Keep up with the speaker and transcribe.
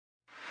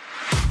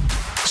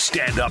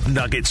Stand up,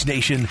 Nuggets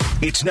Nation.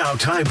 It's now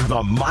time for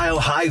the Mile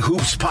High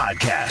Hoops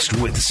podcast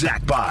with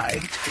Zach By.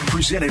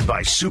 Presented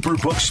by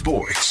Superbook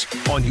Sports.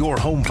 On your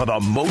home for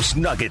the most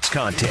Nuggets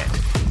content.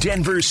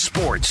 Denver's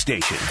sports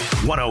station.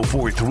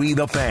 104.3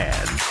 The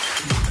Fan.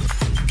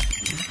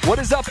 What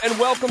is up, and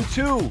welcome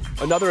to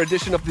another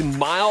edition of the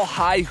Mile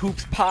High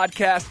Hoops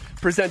podcast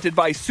presented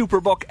by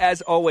Superbook.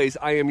 As always,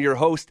 I am your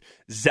host,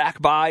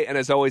 Zach By, and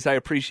as always, I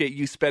appreciate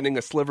you spending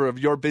a sliver of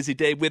your busy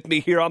day with me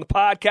here on the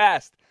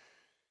podcast.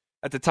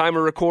 At the time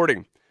of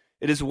recording,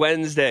 it is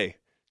Wednesday,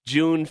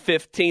 June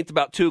 15th,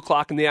 about 2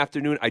 o'clock in the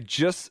afternoon. I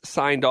just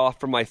signed off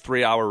from my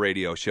 3-hour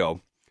radio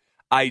show.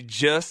 I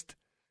just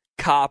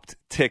copped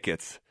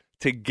tickets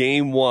to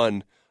Game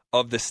 1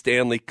 of the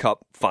Stanley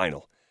Cup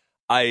Final.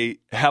 I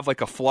have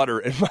like a flutter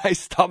in my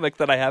stomach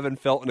that I haven't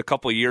felt in a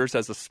couple of years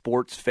as a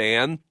sports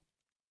fan.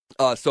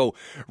 So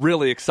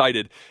really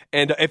excited.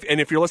 And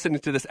if you're listening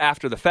to this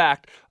after the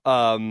fact,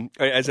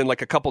 as in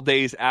like a couple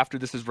days after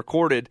this is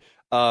recorded,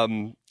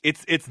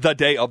 it's the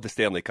day of the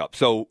Stanley Cup.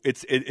 So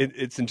it's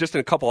in just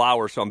in a couple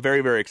hours. So I'm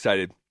very, very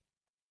excited.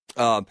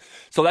 So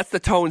that's the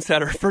tone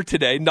setter for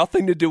today.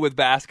 Nothing to do with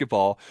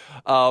basketball.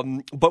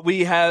 But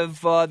we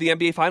have the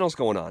NBA Finals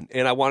going on.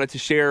 And I wanted to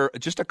share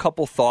just a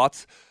couple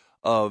thoughts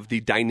of the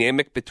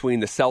dynamic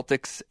between the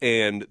Celtics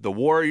and the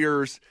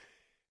Warriors.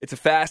 It's a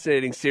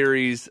fascinating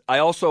series. I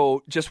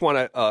also just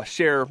want to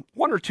share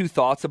one or two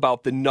thoughts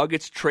about the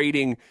Nuggets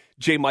trading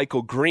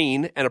JaMychal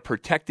Green and a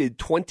protected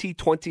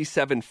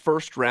 2027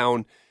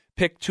 first-round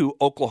pick to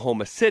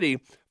Oklahoma City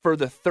for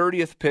the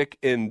 30th pick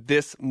in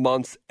this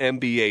month's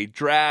NBA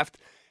draft,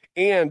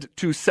 and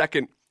two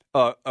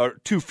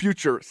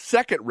future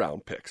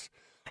second-round picks.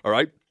 All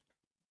right.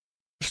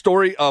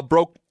 Story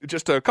broke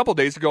just a couple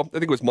days ago. I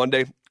think it was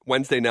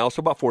Wednesday now,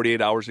 so about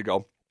 48 hours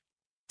ago.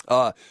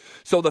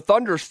 So the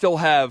Thunder still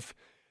have,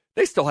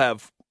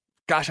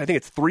 gosh, I think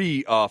it's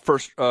three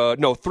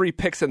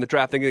picks in the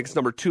draft. I think it's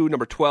number 2,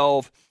 number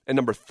 12, and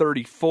number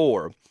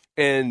 34.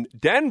 And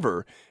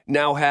Denver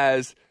now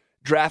has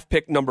draft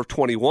pick number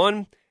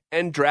 21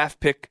 and draft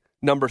pick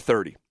number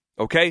 30.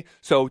 Okay,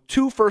 so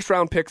 2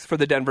 first-round picks for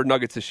the Denver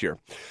Nuggets this year.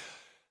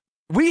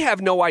 We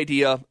have no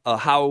idea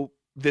how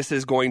this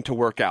is going to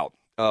work out.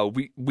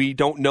 We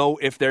don't know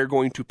if they're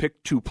going to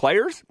pick 2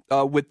 players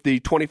with the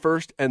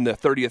 21st and the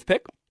 30th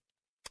pick.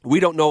 We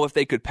don't know if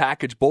they could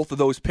package both of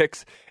those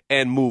picks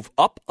and move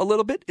up a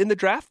little bit in the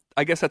draft.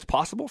 I guess that's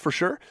possible for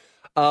sure.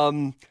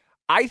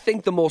 I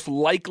think the most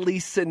likely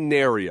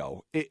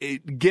scenario,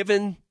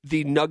 given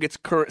the Nuggets'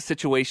 current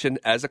situation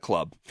as a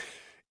club,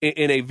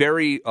 in a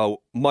very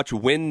much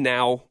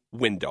win-now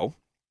window,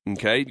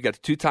 okay, you got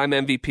the 2-time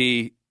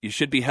MVP. You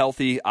should be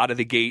healthy out of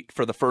the gate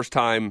for the first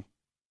time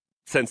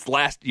since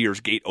last year's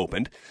gate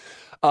opened.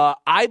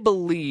 I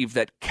believe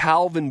that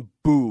Calvin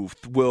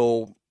Booth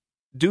will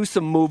do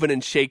some moving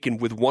and shaking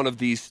with one of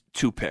these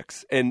 2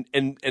 picks. And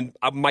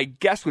my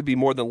guess would be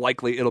more than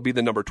likely it'll be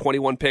the number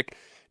 21 pick,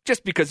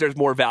 just because there's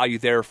more value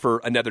there for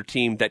another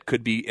team that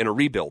could be in a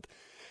rebuild.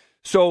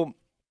 So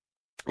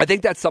I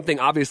think that's something,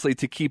 obviously,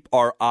 to keep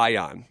our eye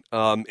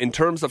on. In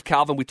terms of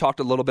Calvin, we talked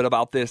a little bit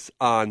about this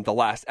on the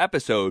last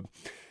episode,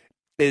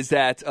 is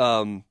that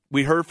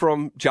we heard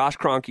from Josh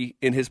Kroenke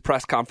in his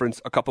press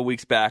conference a couple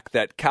weeks back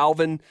that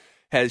Calvin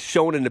has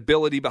shown an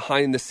ability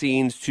behind the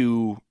scenes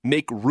to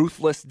make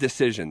ruthless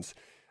decisions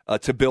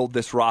to build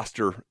this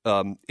roster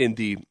in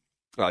the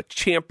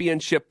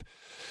championship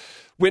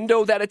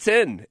window that it's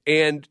in.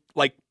 And,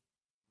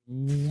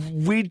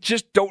 we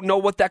just don't know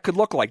what that could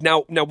look like.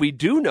 Now we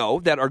do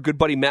know that our good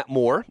buddy Matt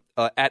Moore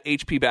at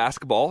HP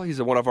Basketball,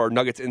 he's one of our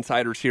Nuggets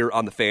insiders here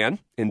on The Fan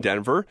in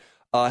Denver,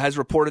 has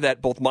reported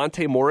that both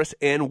Monte Morris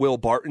and Will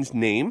Barton's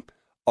name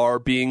are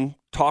being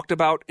talked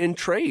about in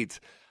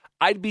trades.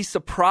 I'd be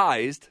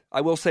surprised,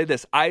 I will say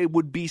this, I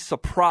would be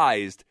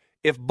surprised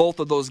if both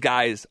of those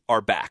guys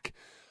are back.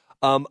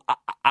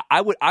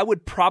 I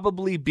would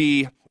probably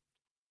be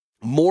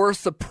more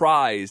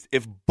surprised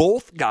if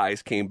both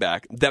guys came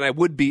back than I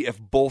would be if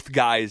both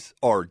guys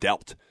are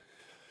dealt.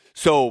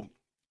 So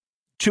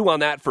chew on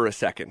that for a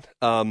second.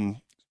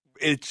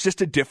 It's just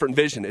a different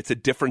vision. It's a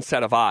different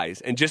set of eyes.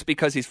 And just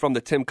because he's from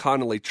the Tim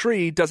Connolly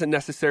tree doesn't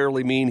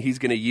necessarily mean he's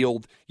going to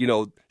yield,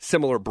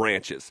 similar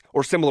branches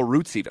or similar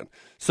roots even.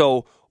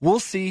 So we'll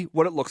see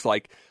what it looks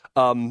like.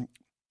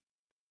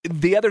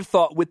 The other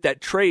thought with that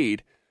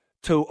trade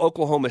to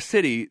Oklahoma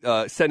City,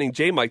 sending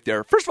JaMychal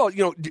there. First of all,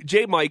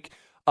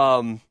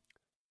 JaMychal,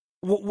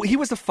 he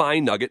was a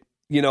fine Nugget.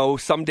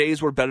 Some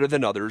days were better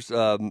than others.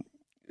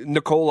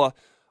 Nikola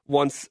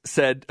once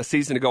said a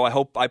season ago, I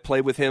hope I play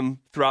with him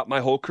throughout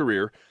my whole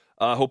career.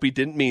 I hope he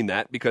didn't mean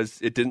that, because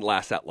it didn't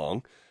last that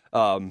long.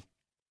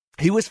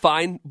 He was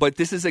fine, but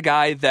this is a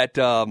guy that,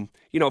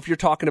 if you're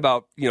talking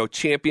about,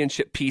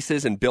 championship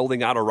pieces and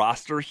building out a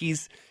roster,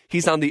 he's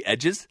on the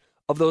edges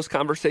of those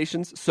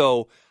conversations.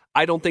 So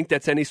I don't think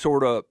that's any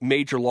sort of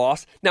major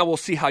loss. Now we'll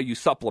see how you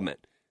supplement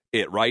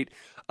it, right?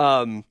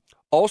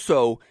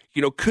 Also,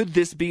 could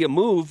this be a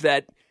move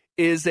that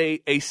is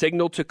a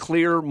signal to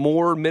clear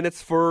more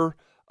minutes for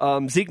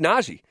Zeke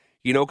Nnaji?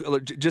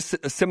 Just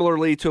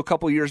similarly to a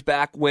couple years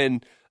back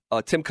when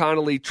Tim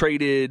Connolly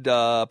traded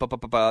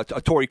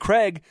Torrey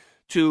Craig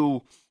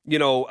to,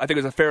 I think it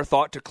was a fair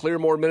thought to clear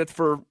more minutes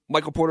for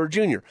Michael Porter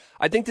Jr.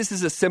 I think this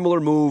is a similar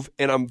move,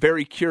 and I'm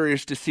very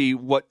curious to see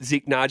what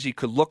Zeke Nnaji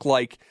could look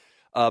like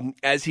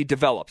as he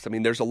develops. I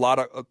mean, there's a lot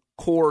of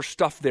core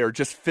stuff there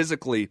just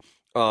physically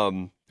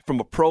from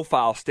a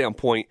profile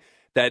standpoint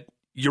that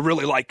you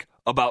really like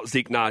about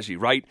Zeke Nnaji,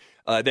 right?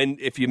 Then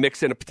if you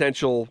mix in a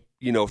potential,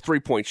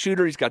 three-point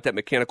shooter, he's got that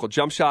mechanical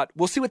jump shot.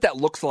 We'll see what that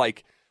looks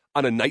like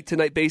on a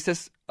night-to-night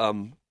basis.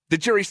 The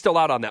jury's still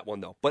out on that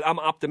one, though, but I'm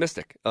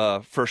optimistic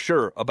for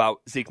sure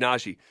about Zeke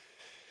Nnaji.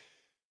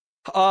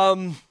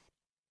 And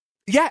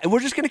we're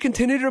just going to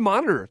continue to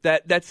monitor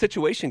that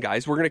situation,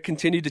 guys. We're going to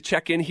continue to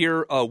check in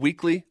here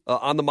weekly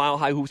on the Mile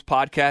High Hoops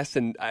podcast,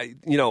 and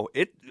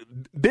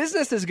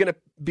business is going to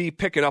be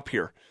picking up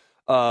here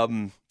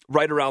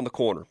right around the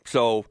corner.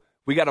 So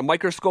we got a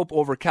microscope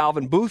over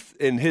Calvin Booth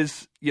in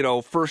his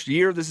first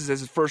year. This is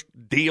his first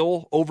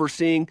deal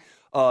overseeing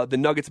the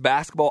Nuggets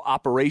basketball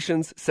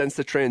operations since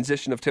the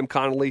transition of Tim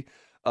Connolly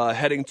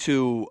heading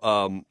to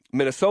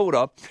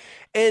Minnesota.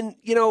 And,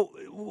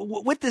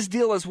 with this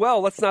deal as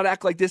well, let's not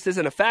act like this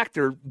isn't a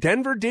factor.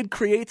 Denver did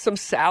create some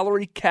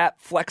salary cap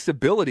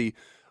flexibility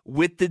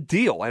with the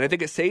deal, and I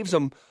think it saves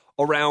them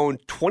around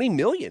 $20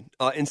 million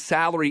in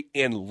salary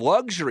and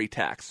luxury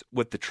tax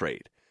with the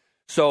trade.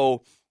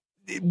 So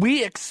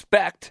we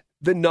expect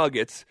the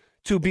Nuggets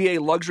to be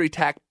a luxury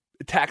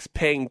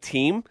tax-paying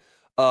team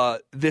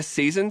this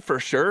season for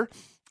sure.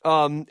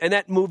 And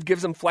that move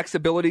gives them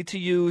flexibility to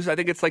use. I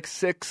think it's like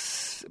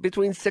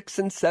between $6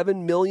 and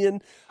 $7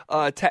 million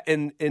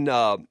in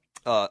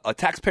a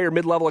taxpayer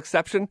mid-level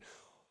exception,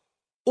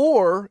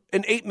 or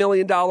an $8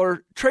 million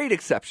trade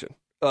exception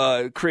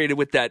created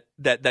with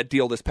that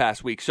deal this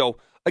past week. So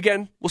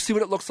again, we'll see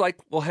what it looks like.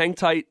 We'll hang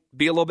tight,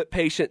 be a little bit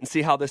patient, and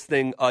see how this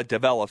thing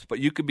develops. But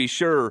you can be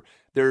sure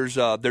there's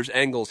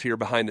angles here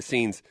behind the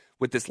scenes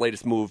with this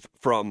latest move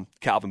from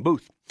Calvin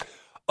Booth.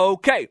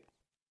 Okay.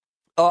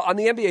 On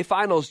the NBA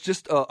Finals,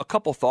 just a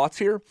couple thoughts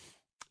here.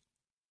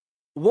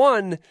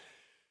 One,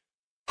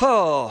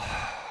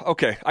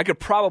 okay, I could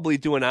probably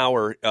do an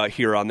hour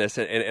here on this,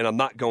 and I'm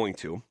not going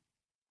to,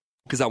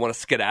 because I want to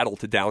skedaddle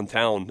to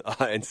downtown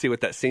and see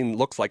what that scene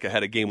looks like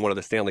ahead of Game 1 of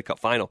the Stanley Cup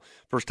Final.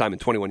 First time in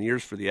 21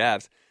 years for the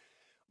Avs.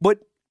 But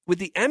with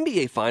the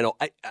NBA Final,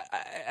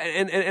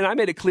 and I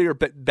made it clear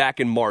back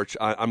in March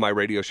on my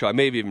radio show, I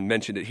may have even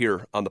mentioned it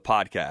here on the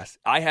podcast,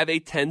 I have a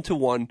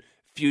 10-1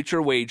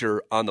 future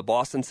wager on the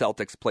Boston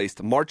Celtics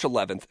placed March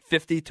 11th,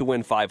 50 to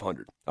win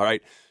 500. All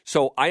right.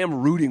 So I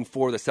am rooting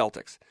for the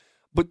Celtics,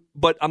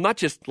 but I'm not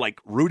just like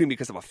rooting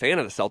because I'm a fan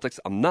of the Celtics.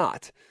 I'm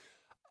not.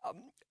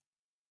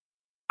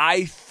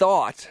 I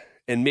thought,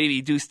 and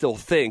maybe do still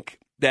think,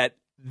 that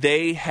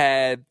they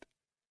have,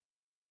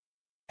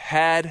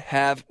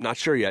 not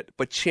sure yet,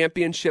 but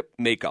championship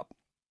makeup.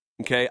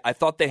 Okay. I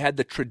thought they had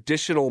the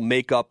traditional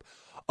makeup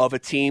of a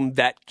team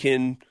that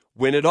can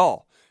win it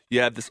all. You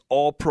have this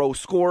all-pro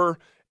scorer,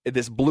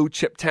 this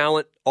blue-chip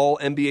talent,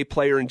 all-NBA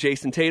player in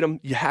Jason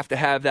Tatum. You have to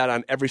have that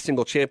on every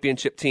single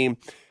championship team,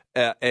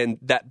 and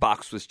that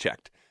box was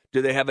checked.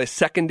 Do they have a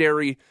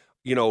secondary,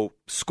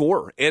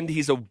 scorer? And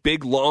he's a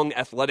big, long,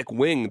 athletic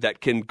wing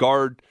that can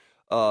guard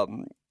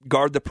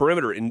the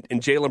perimeter in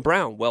Jaylen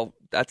Brown. Well,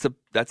 that's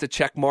a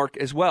check mark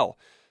as well.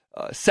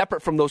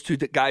 Separate from those two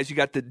guys, you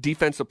got the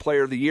defensive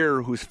player of the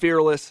year who's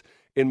fearless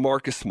in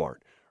Marcus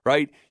Smart.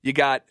 Right, you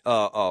got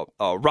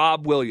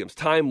Rob Williams,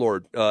 Time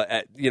Lord,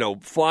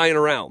 flying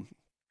around,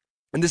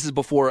 and this is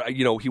before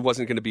he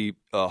wasn't going to be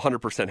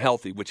 100%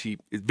 healthy, which he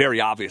very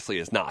obviously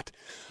is not.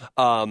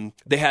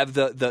 They have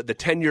the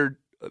tenured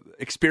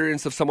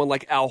experience of someone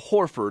like Al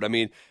Horford. I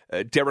mean,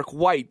 Derek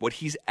White, what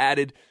he's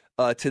added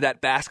to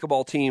that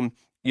basketball team,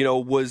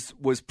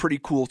 was pretty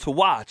cool to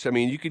watch. I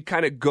mean, you could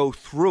kind of go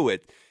through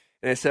it,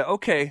 and I said,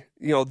 okay,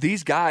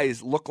 these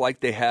guys look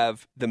like they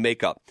have the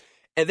makeup,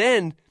 and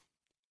then,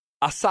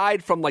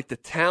 aside from like the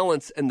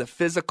talents and the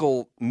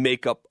physical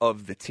makeup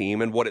of the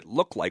team and what it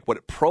looked like, what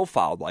it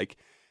profiled like,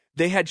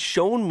 they had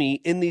shown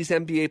me in these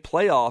NBA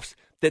playoffs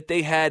that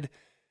they had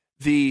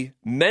the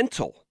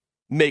mental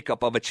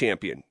makeup of a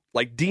champion,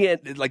 like the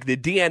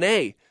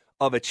DNA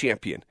of a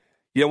champion.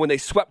 When they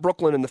swept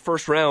Brooklyn in the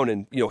first round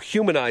and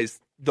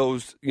humanized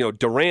those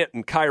Durant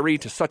and Kyrie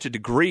to such a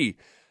degree,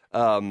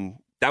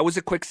 that was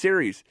a quick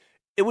series.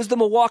 It was the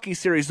Milwaukee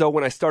series though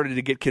when I started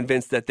to get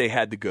convinced that they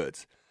had the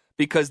goods.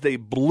 Because they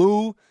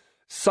blew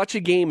such a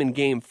game in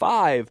Game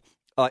 5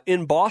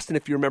 in Boston.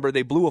 If you remember,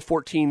 they blew a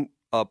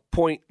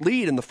 14-point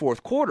lead in the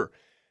fourth quarter.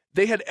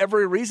 They had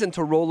every reason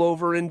to roll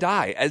over and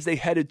die as they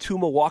headed to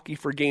Milwaukee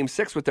for Game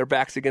 6 with their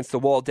backs against the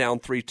wall down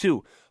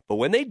 3-2. But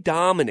when they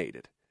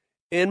dominated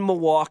in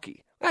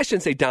Milwaukee, I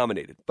shouldn't say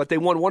dominated, but they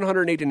won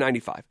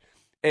 108-95.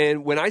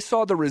 And when I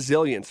saw the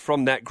resilience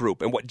from that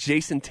group and what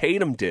Jason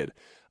Tatum did,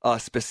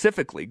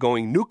 specifically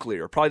going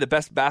nuclear, probably the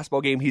best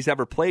basketball game he's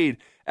ever played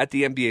at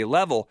the NBA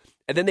level.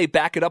 And then they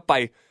back it up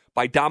by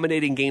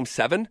dominating Game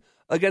 7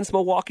 against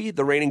Milwaukee,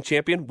 the reigning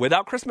champion,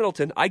 without Chris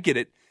Middleton. I get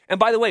it. And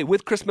by the way,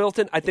 with Chris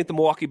Middleton, I think the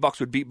Milwaukee Bucks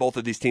would beat both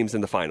of these teams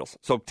in the finals.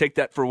 So take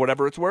that for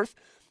whatever it's worth.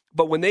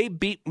 But when they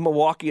beat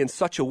Milwaukee in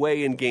such a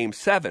way in Game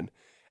 7,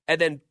 and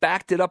then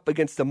backed it up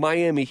against the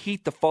Miami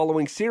Heat the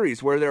following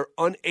series, where they're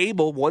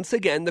unable, once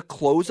again, to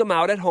close them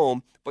out at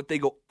home, but they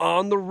go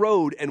on the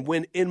road and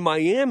win in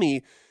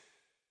Miami,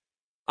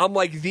 I'm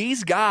like,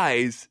 these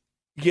guys,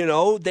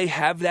 they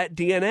have that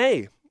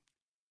DNA.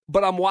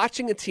 But I'm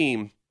watching a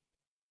team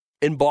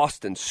in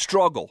Boston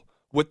struggle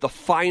with the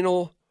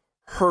final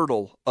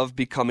hurdle of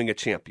becoming a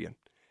champion.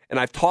 And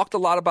I've talked a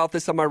lot about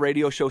this on my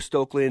radio show,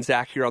 Stokely and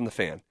Zach here on The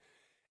Fan,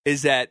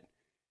 is that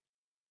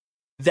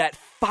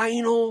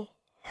final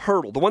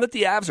hurdle, the one that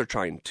the Avs are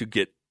trying to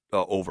get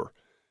over,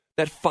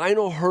 that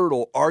final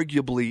hurdle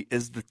arguably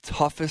is the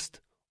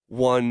toughest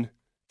one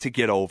to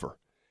get over.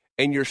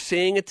 And you're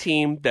seeing a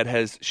team that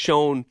has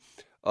shown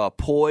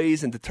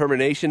poise and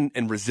determination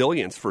and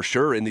resilience for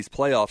sure in these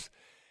playoffs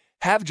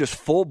have just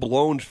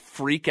full-blown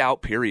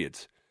freak-out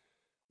periods.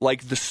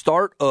 Like the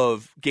start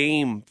of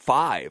Game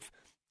 5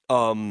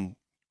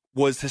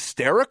 was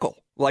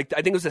hysterical. Like, I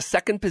think it was the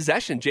second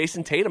possession.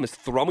 Jason Tatum is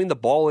throwing the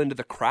ball into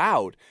the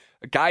crowd.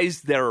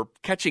 Guys that are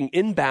catching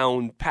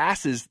inbound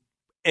passes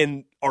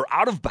and are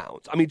out of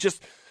bounds. I mean,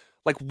 just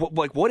like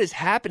what is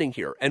happening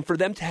here? And for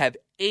them to have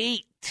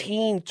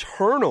 18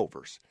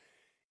 turnovers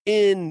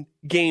in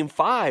Game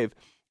 5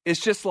 is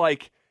just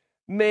like,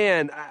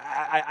 man,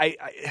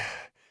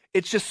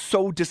 it's just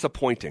so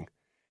disappointing.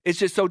 It's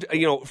just so,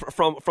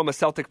 from a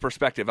Celtic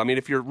perspective. I mean,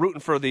 if you're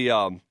rooting for the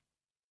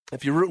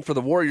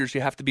Warriors,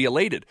 you have to be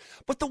elated.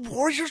 But the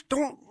Warriors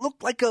don't look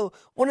like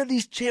one of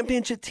these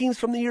championship teams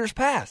from the years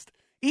past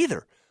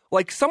either.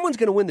 Like, someone's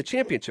going to win the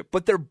championship,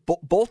 but they're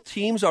both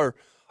teams are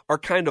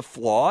kind of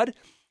flawed.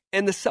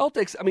 And the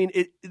Celtics, I mean,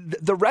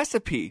 the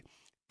recipe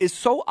is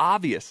so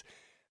obvious.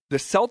 The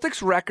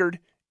Celtics record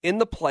in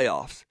the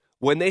playoffs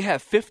when they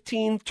have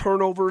 15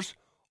 turnovers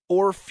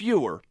or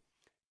fewer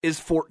is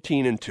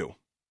 14-2.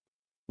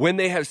 When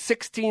they have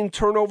 16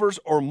 turnovers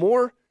or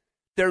more,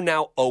 they're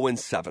now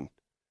 0-7.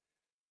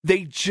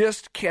 They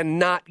just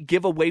cannot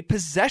give away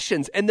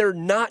possessions, and they're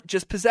not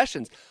just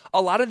possessions.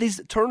 A lot of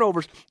these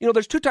turnovers,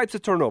 there's two types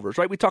of turnovers,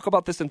 right? We talk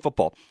about this in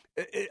football.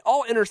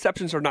 All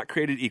interceptions are not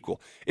created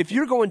equal. If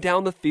you're going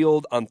down the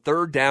field on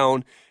third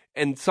down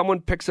and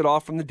someone picks it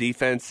off from the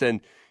defense and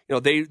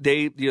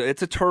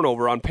it's a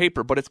turnover on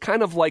paper, but it's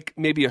kind of like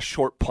maybe a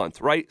short punt,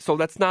 right? So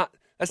that's not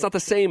the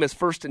same as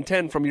 1st and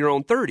 10 from your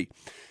own 30.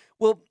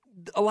 Well,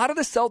 a lot of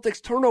the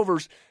Celtics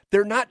turnovers,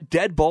 they're not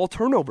dead ball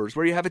turnovers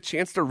where you have a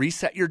chance to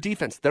reset your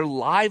defense. They're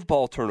live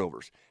ball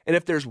turnovers. And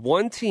if there's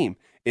one team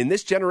in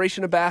this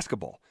generation of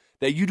basketball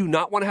that you do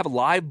not want to have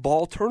live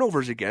ball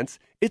turnovers against,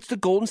 it's the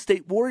Golden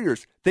State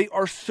Warriors. They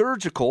are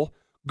surgical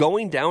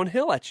going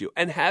downhill at you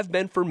and have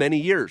been for many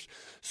years.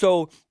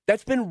 So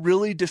that's been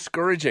really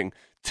discouraging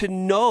to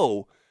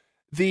know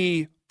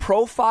the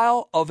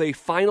profile of a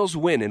finals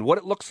win and what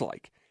it looks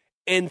like.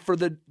 And for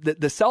the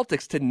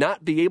Celtics to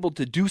not be able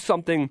to do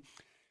something,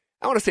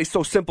 I want to say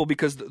so simple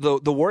because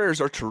the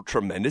Warriors are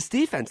tremendous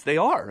defense. They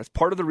are. That's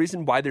part of the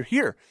reason why they're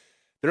here.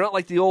 They're not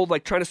like the old,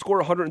 trying to score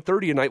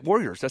 130 a night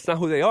Warriors. That's not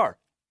who they are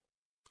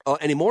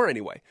anymore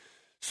anyway.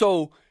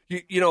 So,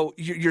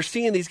 you're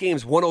seeing these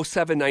games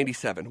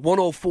 107-97,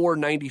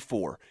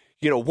 104-94,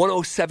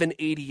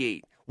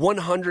 107-88,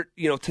 100,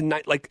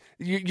 tonight. Like,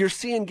 you're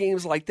seeing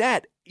games like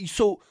that.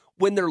 So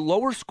when they're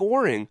lower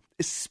scoring,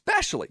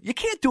 especially, you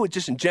can't do it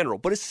just in general,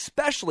 but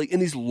especially in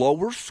these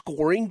lower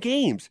scoring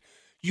games,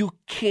 you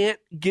can't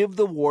give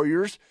the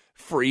Warriors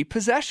free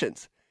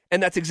possessions.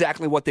 And that's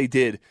exactly what they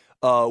did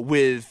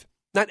with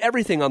not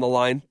everything on the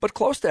line, but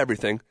close to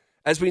everything.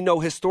 As we know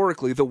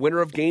historically, the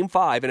winner of Game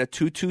 5 in a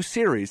 2-2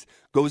 series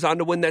goes on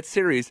to win that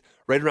series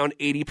right around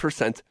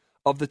 80%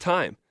 of the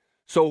time.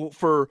 So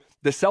for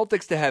the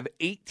Celtics to have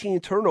 18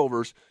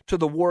 turnovers to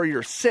the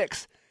Warriors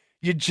 6,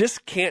 you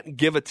just can't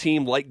give a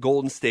team like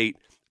Golden State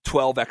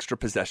 12 extra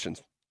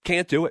possessions.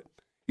 Can't do it.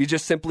 You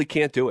just simply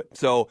can't do it.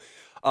 So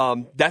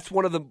that's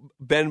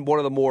been one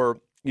of the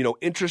more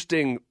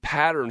interesting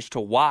patterns to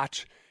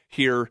watch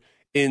here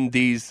in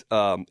these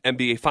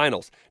NBA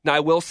Finals. Now, I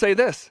will say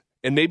this,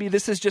 and maybe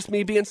this is just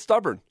me being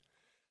stubborn.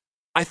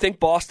 I think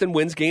Boston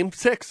wins Game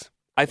 6.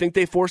 I think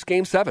they force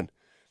Game 7.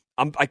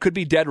 I could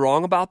be dead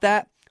wrong about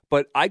that,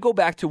 but I go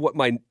back to what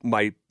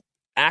my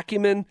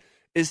acumen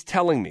is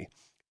telling me.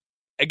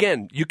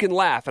 Again, you can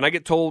laugh, and I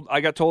got told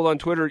on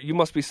Twitter, you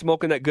must be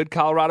smoking that good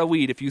Colorado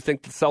weed if you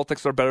think the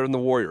Celtics are better than the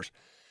Warriors.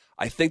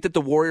 I think that the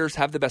Warriors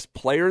have the best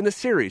player in the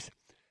series.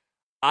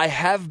 I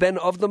have been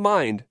of the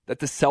mind that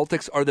the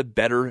Celtics are the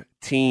better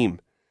team.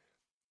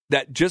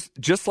 That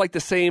just like the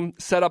same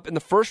setup in the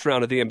first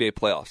round of the NBA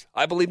playoffs.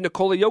 I believe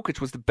Nikola Jokic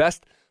was the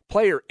best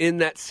player in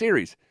that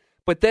series.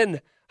 But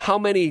then how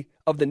many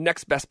of the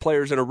next best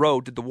players in a row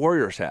did the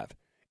Warriors have?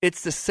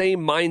 It's the same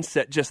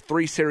mindset just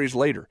 3 series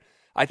later.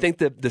 I think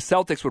that the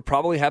Celtics would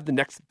probably have the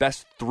next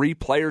best 3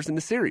 players in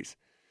the series.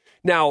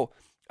 Now,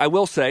 I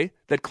will say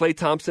that Klay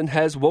Thompson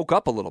has woke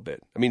up a little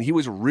bit. I mean, he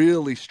was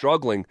really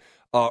struggling,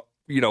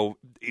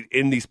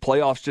 in these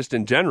playoffs just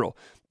in general.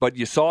 But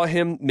you saw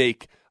him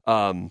make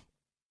 5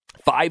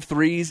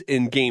 threes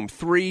in Game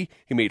 3.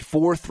 He made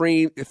 4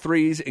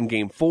 threes in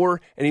Game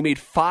 4, and he made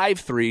 5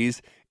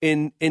 threes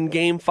in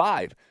Game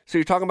 5. So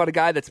you're talking about a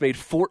guy that's made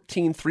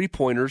 14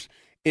 three-pointers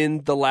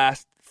in the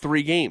last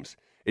 3 games.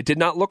 It did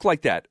not look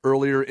like that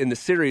earlier in the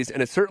series,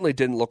 and it certainly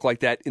didn't look like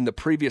that in the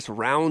previous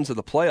rounds of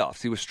the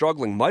playoffs. He was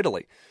struggling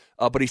mightily,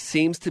 but he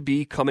seems to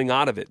be coming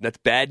out of it. And that's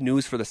bad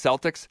news for the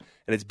Celtics,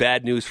 and it's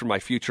bad news for my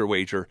future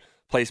wager,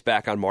 placed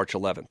back on March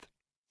 11th.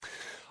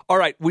 All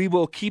right, we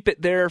will keep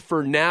it there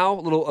for now,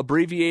 a little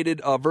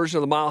abbreviated version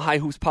of the Mile High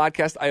Hoops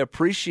podcast. I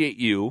appreciate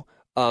you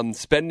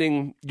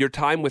spending your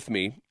time with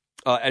me,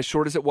 as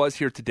short as it was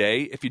here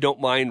today. If you don't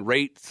mind,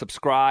 rate,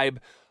 subscribe,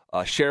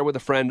 share with a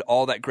friend,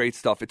 all that great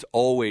stuff. It's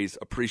always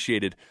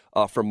appreciated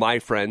from my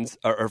friends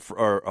or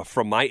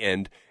from my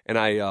end. And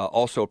I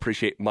also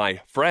appreciate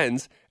my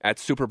friends at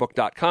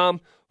Superbook.com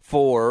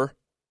for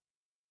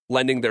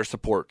lending their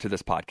support to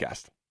this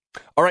podcast.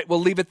 All right, we'll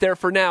leave it there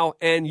for now.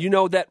 And you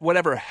know that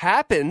whatever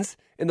happens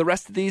in the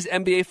rest of these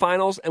NBA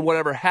Finals and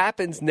whatever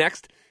happens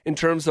next in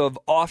terms of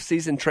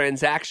offseason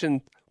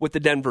transaction with the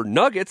Denver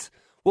Nuggets,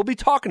 we'll be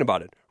talking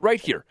about it right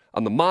here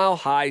on the Mile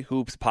High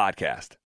Hoops podcast.